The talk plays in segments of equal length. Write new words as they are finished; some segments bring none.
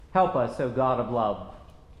Help us, O God of love,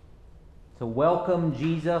 to welcome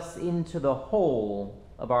Jesus into the whole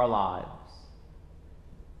of our lives.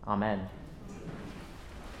 Amen.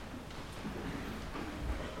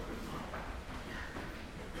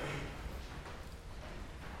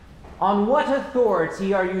 On what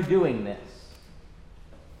authority are you doing this?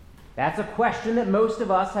 That's a question that most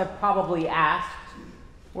of us have probably asked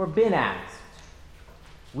or been asked.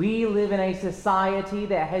 We live in a society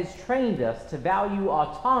that has trained us to value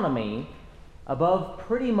autonomy above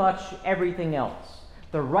pretty much everything else.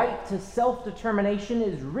 The right to self-determination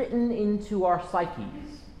is written into our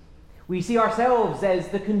psyches. We see ourselves as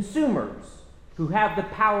the consumers who have the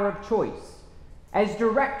power of choice, as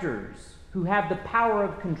directors who have the power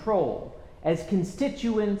of control, as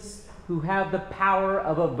constituents who have the power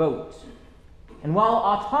of a vote. And while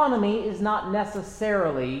autonomy is not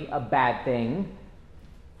necessarily a bad thing,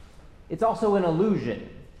 it's also an illusion,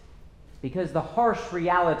 because the harsh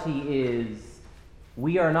reality is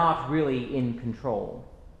we are not really in control.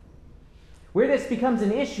 Where this becomes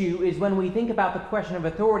an issue is when we think about the question of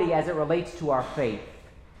authority as it relates to our faith.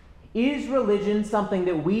 Is religion something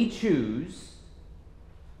that we choose,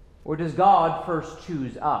 or does God first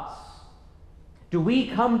choose us? Do we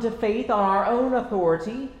come to faith on our own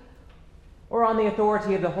authority or on the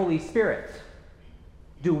authority of the Holy Spirit?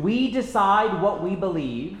 Do we decide what we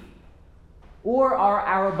believe, or are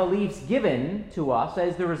our beliefs given to us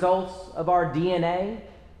as the results of our DNA,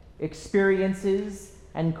 experiences,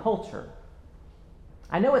 and culture?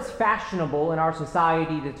 I know it's fashionable in our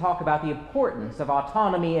society to talk about the importance of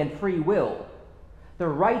autonomy and free will. The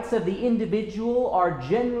rights of the individual are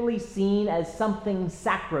generally seen as something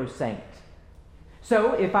sacrosanct.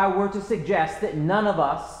 So if I were to suggest that none of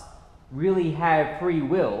us really have free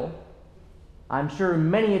will, I'm sure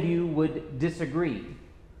many of you would disagree,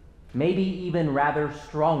 maybe even rather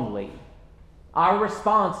strongly. Our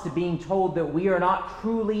response to being told that we are not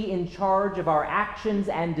truly in charge of our actions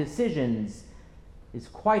and decisions is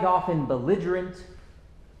quite often belligerent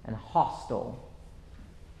and hostile.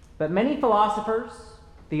 But many philosophers,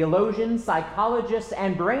 theologians, psychologists,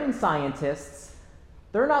 and brain scientists,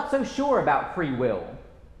 they're not so sure about free will.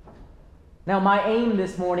 Now, my aim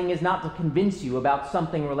this morning is not to convince you about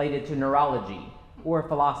something related to neurology or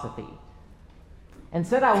philosophy.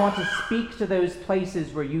 Instead, I want to speak to those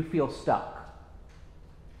places where you feel stuck,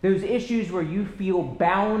 those issues where you feel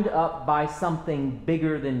bound up by something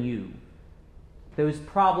bigger than you, those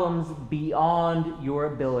problems beyond your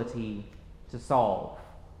ability to solve.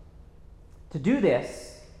 To do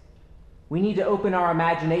this, we need to open our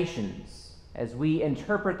imaginations as we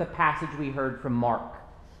interpret the passage we heard from Mark.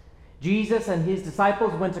 Jesus and his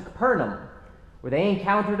disciples went to Capernaum, where they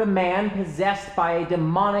encountered a man possessed by a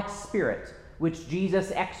demonic spirit, which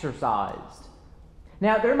Jesus exorcised.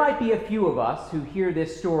 Now, there might be a few of us who hear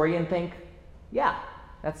this story and think, yeah,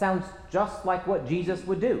 that sounds just like what Jesus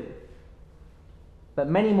would do. But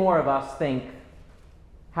many more of us think,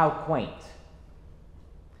 how quaint.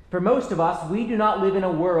 For most of us, we do not live in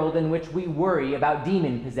a world in which we worry about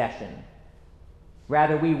demon possession.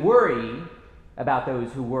 Rather, we worry about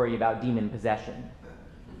those who worry about demon possession.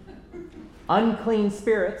 Unclean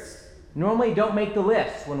spirits normally don't make the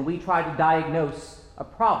list when we try to diagnose a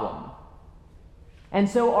problem. And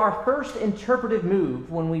so our first interpretive move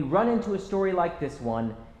when we run into a story like this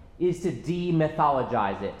one is to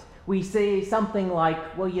demythologize it. We say something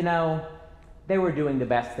like, well, you know, they were doing the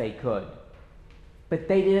best they could, but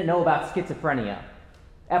they didn't know about schizophrenia,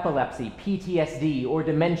 epilepsy, PTSD, or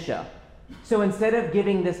dementia. So instead of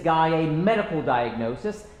giving this guy a medical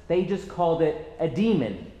diagnosis, they just called it a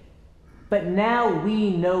demon. But now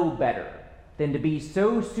we know better than to be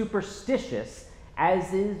so superstitious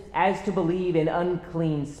as to believe in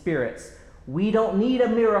unclean spirits. We don't need a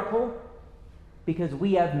miracle because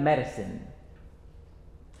we have medicine.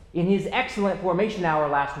 In his excellent formation hour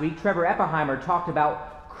last week, Trevor Eppheimer talked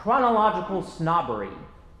about chronological snobbery,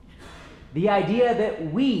 the idea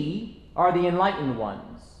that we are the enlightened ones,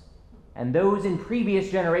 and those in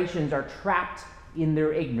previous generations are trapped in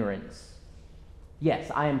their ignorance.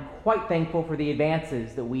 Yes, I am quite thankful for the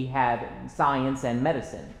advances that we have in science and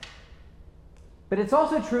medicine. But it's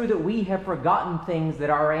also true that we have forgotten things that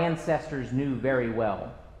our ancestors knew very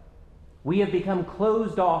well. We have become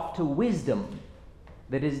closed off to wisdom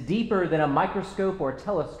that is deeper than a microscope or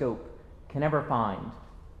telescope can ever find.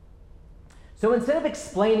 So instead of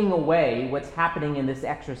explaining away what's happening in this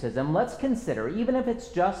exorcism, let's consider, even if it's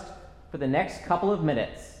just for the next couple of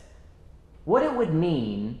minutes, what it would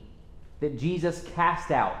mean that Jesus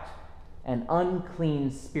cast out an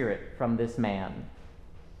unclean spirit from this man.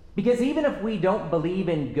 Because even if we don't believe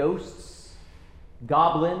in ghosts,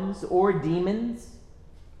 goblins, or demons,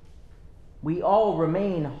 we all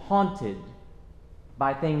remain haunted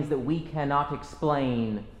by things that we cannot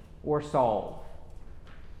explain or solve.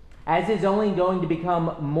 As is only going to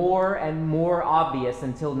become more and more obvious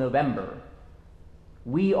until November,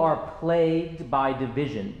 we are plagued by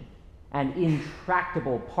division and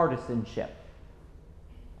intractable partisanship.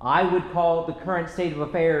 I would call the current state of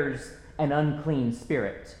affairs an unclean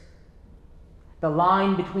spirit. The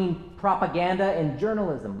line between propaganda and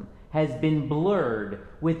journalism has been blurred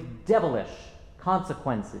with devilish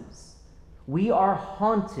consequences. We are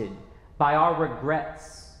haunted by our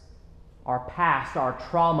regrets, our past, our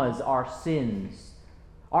traumas, our sins.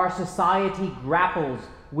 Our society grapples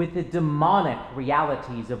with the demonic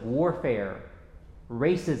realities of warfare,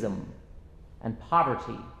 racism, and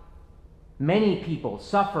poverty. Many people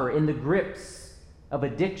suffer in the grips of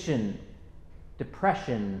addiction,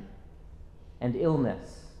 depression, and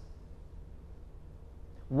illness.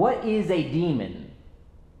 What is a demon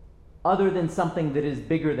other than something that is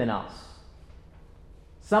bigger than us?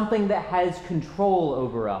 Something that has control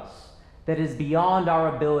over us, that is beyond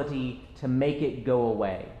our ability to make it go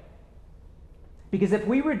away. Because if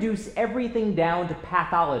we reduce everything down to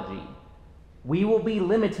pathology, we will be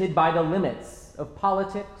limited by the limits of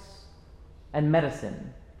politics and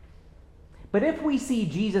medicine. But if we see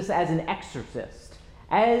Jesus as an exorcist,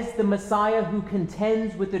 as the Messiah who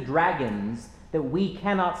contends with the dragons that we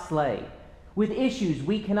cannot slay, with issues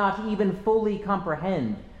we cannot even fully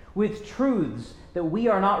comprehend, with truths that we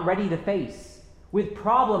are not ready to face, with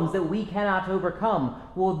problems that we cannot overcome,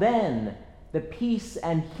 well then, the peace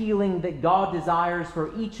and healing that God desires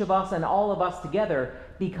for each of us and all of us together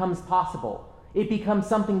becomes possible. It becomes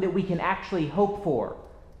something that we can actually hope for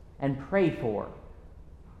and pray for.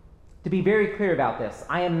 To be very clear about this,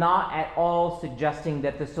 I am not at all suggesting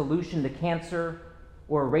that the solution to cancer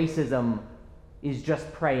or racism is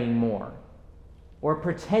just praying more, or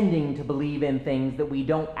pretending to believe in things that we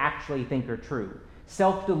don't actually think are true.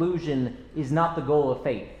 Self-delusion is not the goal of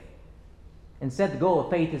faith. Instead, the goal of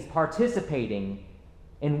faith is participating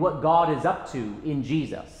in what God is up to in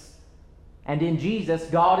Jesus. And in Jesus,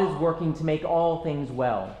 God is working to make all things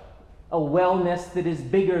well. A wellness that is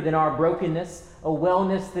bigger than our brokenness, a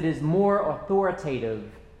wellness that is more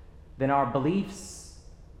authoritative than our beliefs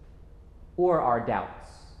or our doubts.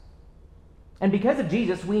 And because of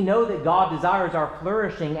Jesus, we know that God desires our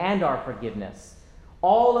flourishing and our forgiveness.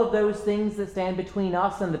 All of those things that stand between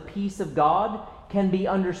us and the peace of God can be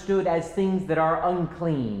understood as things that are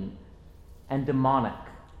unclean and demonic,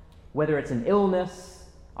 whether it's an illness,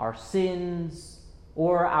 our sins,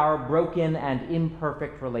 or our broken and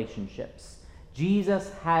imperfect relationships.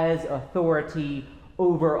 Jesus has authority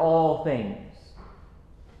over all things,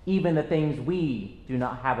 even the things we do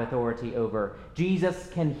not have authority over. Jesus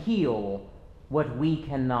can heal what we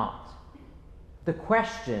cannot. The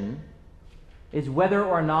question is whether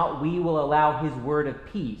or not we will allow his word of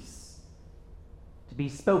peace to be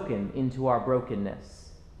spoken into our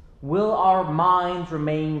brokenness. Will our minds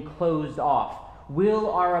remain closed off? Will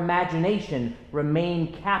our imagination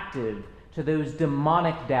remain captive to those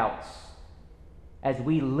demonic doubts as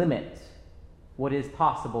we limit what is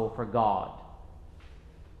possible for God?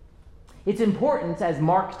 It's important, as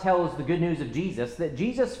Mark tells the good news of Jesus, that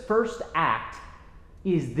Jesus' first act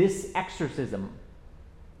is this exorcism.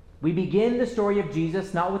 We begin the story of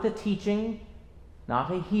Jesus not with a teaching,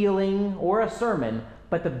 not a healing or a sermon,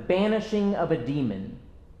 but the banishing of a demon.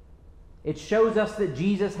 It shows us that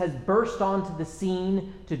Jesus has burst onto the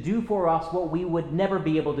scene to do for us what we would never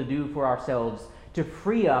be able to do for ourselves, to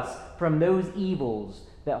free us from those evils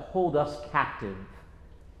that hold us captive.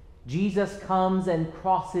 Jesus comes and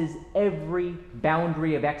crosses every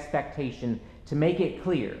boundary of expectation to make it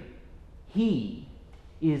clear he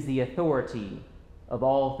is the authority of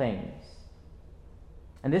all things.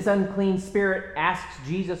 And this unclean spirit asks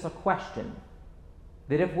Jesus a question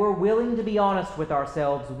that, if we're willing to be honest with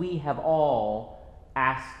ourselves, we have all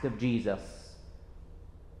asked of Jesus.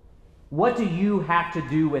 What do you have to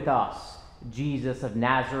do with us, Jesus of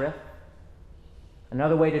Nazareth?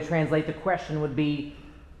 Another way to translate the question would be,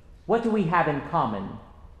 what do we have in common?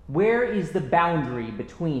 Where is the boundary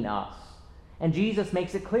between us? And Jesus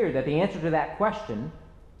makes it clear that the answer to that question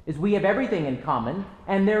is we have everything in common,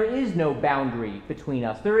 and there is no boundary between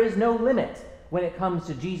us. There is no limit when it comes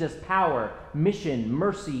to Jesus' power, mission,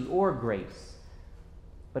 mercy, or grace.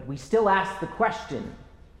 But we still ask the question,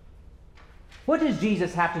 what does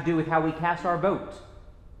Jesus have to do with how we cast our vote?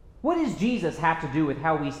 What does Jesus have to do with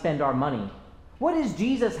how we spend our money? What does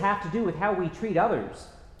Jesus have to do with how we treat others?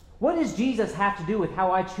 What does Jesus have to do with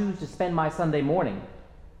how I choose to spend my Sunday morning?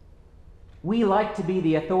 We like to be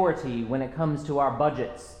the authority when it comes to our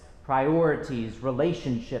budgets, priorities,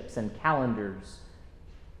 relationships, and calendars.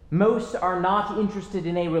 Most are not interested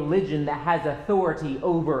in a religion that has authority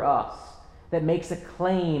over us, that makes a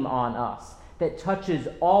claim on us, that touches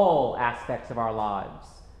all aspects of our lives.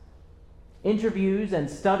 Interviews and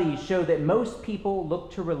studies show that most people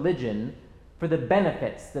look to religion for the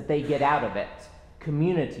benefits that they get out of it: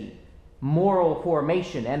 community, moral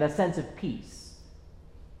formation, and a sense of peace.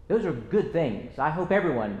 Those are good things. I hope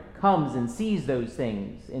everyone comes and sees those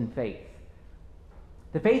things in faith.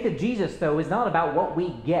 The faith of Jesus, though, is not about what we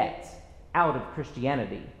get out of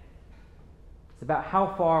Christianity. It's about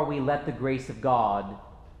how far we let the grace of God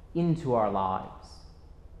into our lives.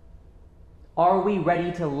 Are we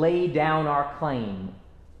ready to lay down our claim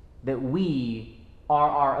that we are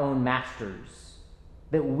our own masters,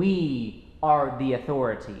 that we are the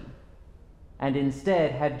authority, and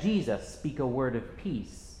instead have Jesus speak a word of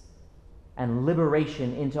peace and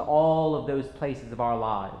liberation into all of those places of our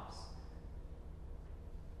lives?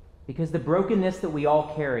 Because the brokenness that we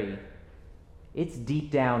all carry, it's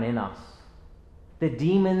deep down in us. The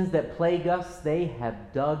demons that plague us, they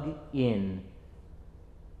have dug in.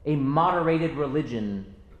 A moderated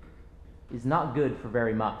religion is not good for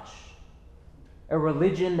very much. A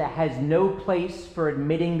religion that has no place for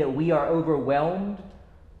admitting that we are overwhelmed,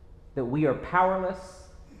 that we are powerless,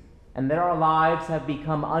 and that our lives have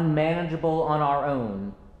become unmanageable on our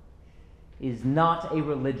own, is not a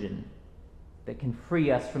religion that can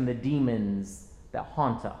free us from the demons that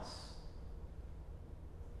haunt us.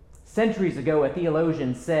 Centuries ago, a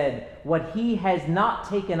theologian said, "What he has not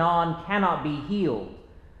taken on cannot be healed,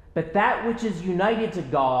 but that which is united to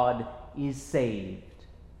God is saved."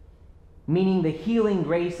 Meaning the healing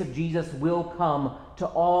grace of Jesus will come to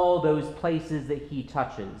all those places that he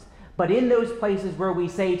touches. But in those places where we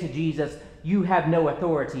say to Jesus, "You have no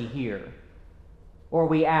authority here," or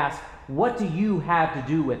we ask, "What do you have to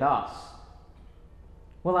do with us?"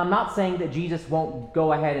 Well, I'm not saying that Jesus won't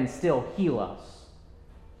go ahead and still heal us.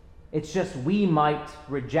 It's just we might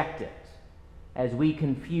reject it as we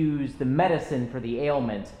confuse the medicine for the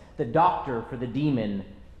ailment, the doctor for the demon,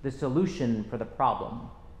 the solution for the problem.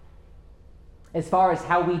 As far as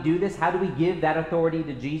how we do this, how do we give that authority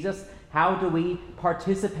to Jesus? How do we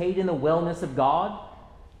participate in the wellness of God?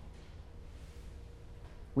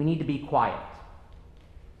 We need to be quiet.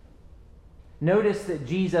 Notice that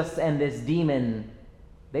Jesus and this demon,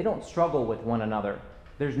 they don't struggle with one another.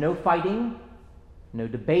 There's no fighting, no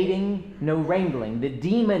debating, no wrangling. The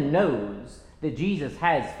demon knows that Jesus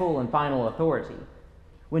has full and final authority.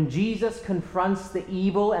 When Jesus confronts the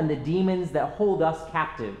evil and the demons that hold us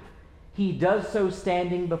captive, he does so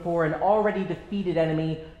standing before an already defeated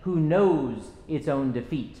enemy who knows its own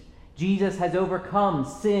defeat. Jesus has overcome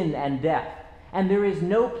sin and death, and there is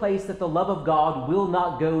no place that the love of God will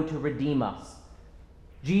not go to redeem us.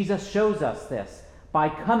 Jesus shows us this by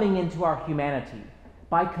coming into our humanity,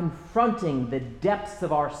 by confronting the depths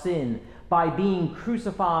of our sin, by being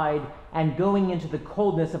crucified and going into the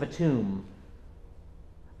coldness of a tomb.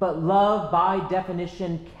 But love, by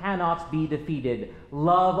definition, cannot be defeated.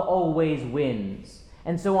 Love always wins.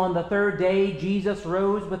 And so on the third day, Jesus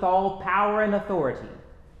rose with all power and authority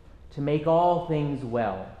to make all things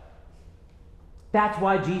well. That's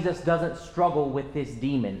why Jesus doesn't struggle with this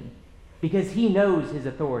demon, because he knows his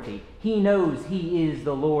authority. He knows he is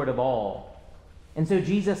the Lord of all. And so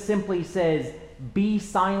Jesus simply says, "Be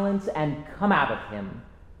silent and come out of him."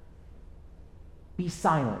 Be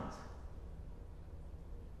silent.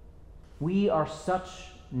 We are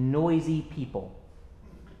such noisy people,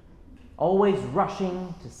 always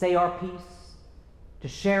rushing to say our piece, to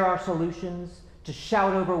share our solutions, to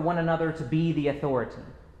shout over one another, to be the authority.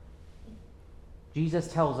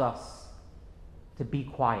 Jesus tells us to be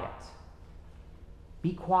quiet.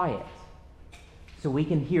 Be quiet so we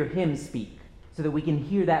can hear him speak, so that we can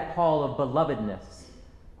hear that call of belovedness,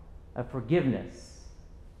 of forgiveness,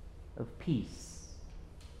 of peace.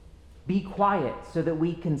 Be quiet so that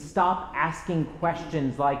we can stop asking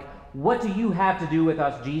questions like, "What do you have to do with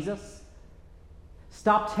us, Jesus?"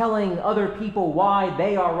 Stop telling other people why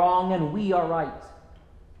they are wrong and we are right.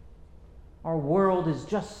 Our world is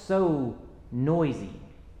just so noisy.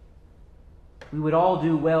 We would all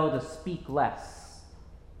do well to speak less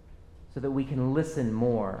so that we can listen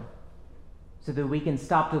more, so that we can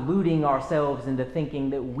stop deluding ourselves into thinking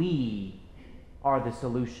that we are the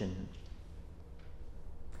solution.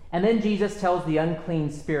 And then Jesus tells the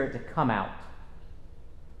unclean spirit to come out.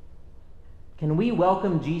 Can we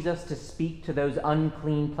welcome Jesus to speak to those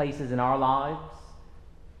unclean places in our lives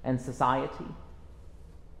and society?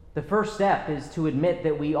 The first step is to admit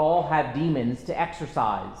that we all have demons to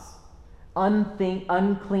exorcise,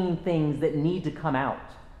 unclean things that need to come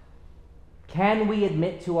out. Can we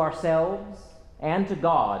admit to ourselves and to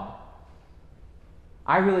God,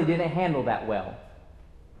 I really didn't handle that well.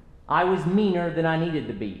 I was meaner than I needed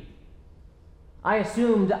to be. I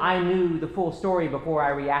assumed I knew the full story before I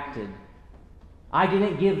reacted. I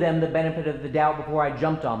didn't give them the benefit of the doubt before I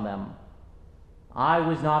jumped on them. I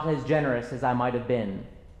was not as generous as I might have been.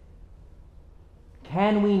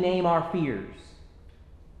 Can we name our fears,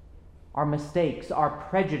 our mistakes, our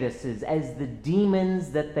prejudices as the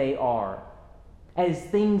demons that they are, as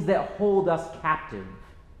things that hold us captive,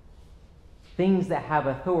 things that have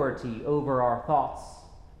authority over our thoughts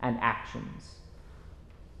and actions?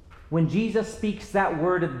 When Jesus speaks that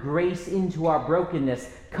word of grace into our brokenness,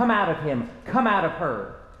 come out of him, come out of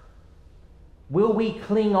her, will we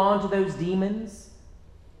cling on to those demons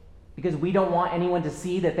because we don't want anyone to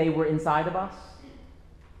see that they were inside of us?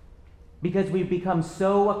 Because we've become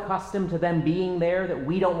so accustomed to them being there that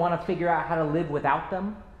we don't want to figure out how to live without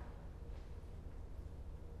them?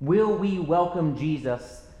 Will we welcome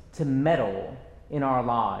Jesus to meddle in our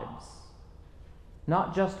lives?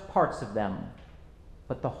 Not just parts of them,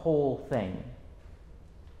 but the whole thing.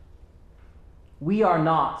 We are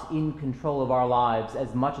not in control of our lives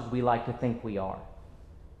as much as we like to think we are.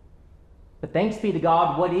 But thanks be to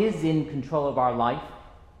God, what is in control of our life?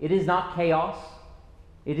 It is not chaos.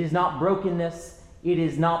 It is not brokenness. It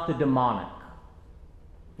is not the demonic.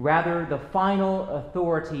 Rather, the final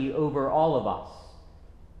authority over all of us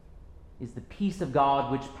is the peace of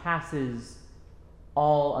God which passes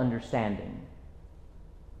all understanding.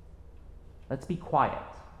 Let's be quiet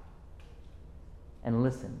and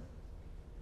listen.